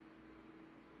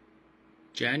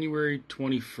January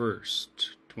 21st,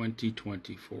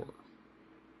 2024.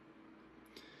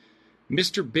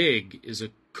 Mr. Big is a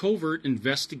covert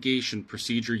investigation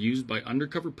procedure used by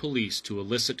undercover police to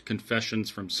elicit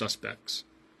confessions from suspects.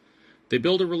 They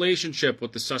build a relationship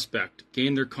with the suspect,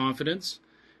 gain their confidence,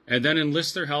 and then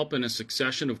enlist their help in a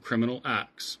succession of criminal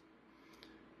acts.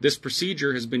 This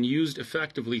procedure has been used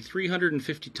effectively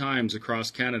 350 times across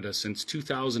Canada since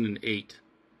 2008.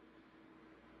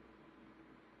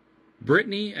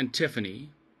 Brittany and Tiffany,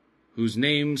 whose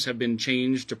names have been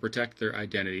changed to protect their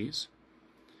identities,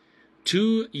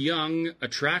 two young,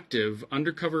 attractive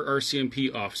undercover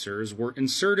RCMP officers were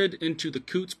inserted into the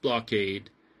Coutts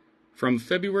blockade from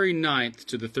February 9th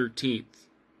to the 13th.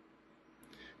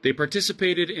 They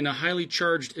participated in a highly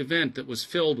charged event that was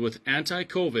filled with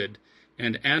anti-COVID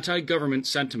and anti-government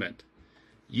sentiment.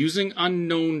 Using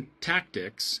unknown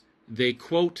tactics, they,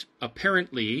 quote,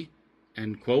 apparently,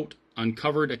 end quote,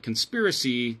 uncovered a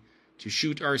conspiracy to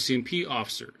shoot RCMP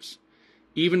officers,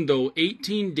 even though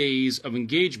 18 days of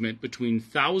engagement between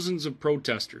thousands of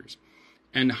protesters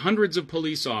and hundreds of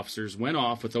police officers went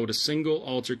off without a single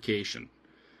altercation.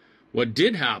 What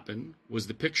did happen was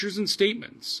the pictures and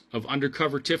statements of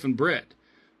undercover Tiff and Britt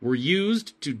were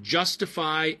used to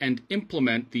justify and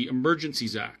implement the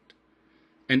Emergencies Act,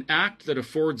 an act that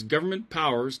affords government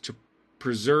powers to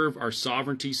preserve our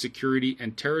sovereignty, security,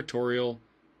 and territorial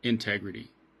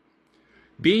integrity.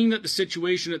 Being that the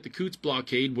situation at the Coutts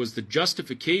blockade was the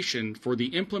justification for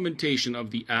the implementation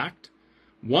of the act,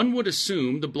 one would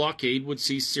assume the blockade would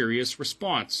see serious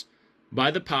response by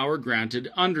the power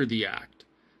granted under the act.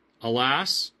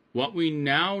 Alas, what we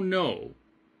now know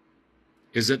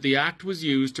is that the act was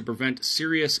used to prevent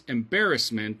serious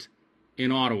embarrassment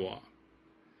in Ottawa.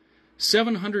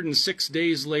 706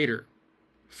 days later,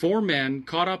 4 men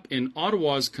caught up in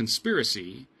Ottawa's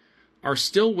conspiracy are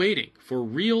still waiting for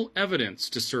real evidence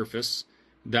to surface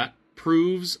that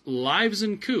proves lives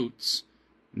in Coutts,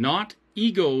 not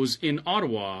egos in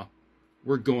Ottawa,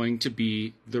 were going to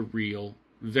be the real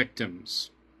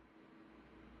victims.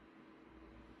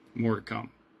 More to come.